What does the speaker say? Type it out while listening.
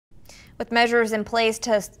With measures in place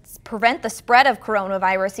to prevent the spread of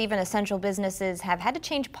coronavirus, even essential businesses have had to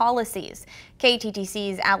change policies.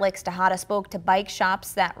 KTTC's Alex Tejada spoke to bike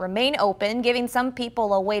shops that remain open, giving some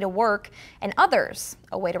people a way to work and others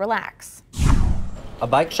a way to relax. A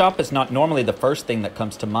bike shop is not normally the first thing that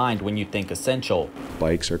comes to mind when you think essential.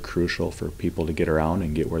 Bikes are crucial for people to get around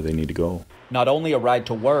and get where they need to go. Not only a ride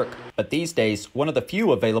to work, but these days, one of the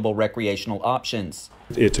few available recreational options.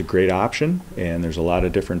 It's a great option, and there's a lot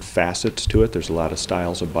of different facets to it. There's a lot of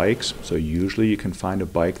styles of bikes, so usually you can find a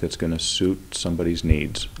bike that's going to suit somebody's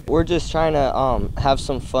needs. We're just trying to have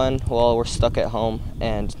some fun while we're stuck at home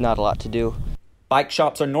and not a lot to do. Bike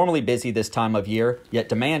shops are normally busy this time of year, yet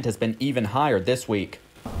demand has been even higher this week.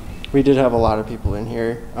 We did have a lot of people in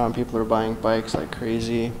here. People are buying bikes like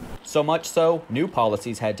crazy. So much so, new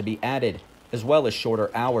policies had to be added, as well as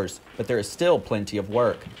shorter hours, but there is still plenty of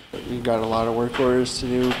work. We've got a lot of work orders to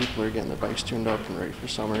do. People are getting their bikes tuned up and ready for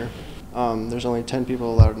summer. There's only 10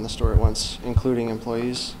 people allowed in the store at once, including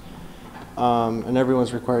employees. And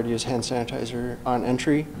everyone's required to use hand sanitizer on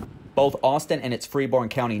entry. Both Austin and its Freeborn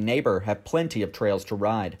County neighbor have plenty of trails to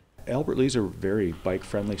ride. Albert Lee's a very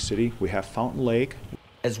bike-friendly city. We have Fountain Lake,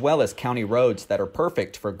 as well as county roads that are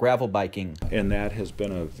perfect for gravel biking. And that has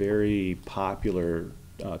been a very popular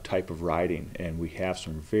type of riding, and we have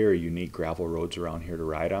some very unique gravel roads around here to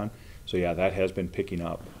ride on. So yeah, that has been picking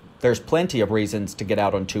up. There's plenty of reasons to get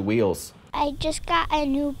out on two wheels. I just got a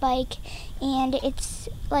new bike, and it's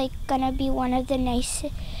like gonna be one of the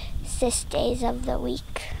nicest days of the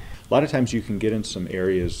week. A lot of times you can get in some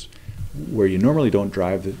areas where you normally don't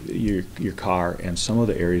drive your car, and some of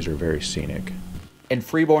the areas are very scenic. In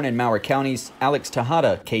Freeborn and Mower counties, Alex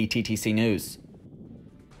Tejada, KTTC News.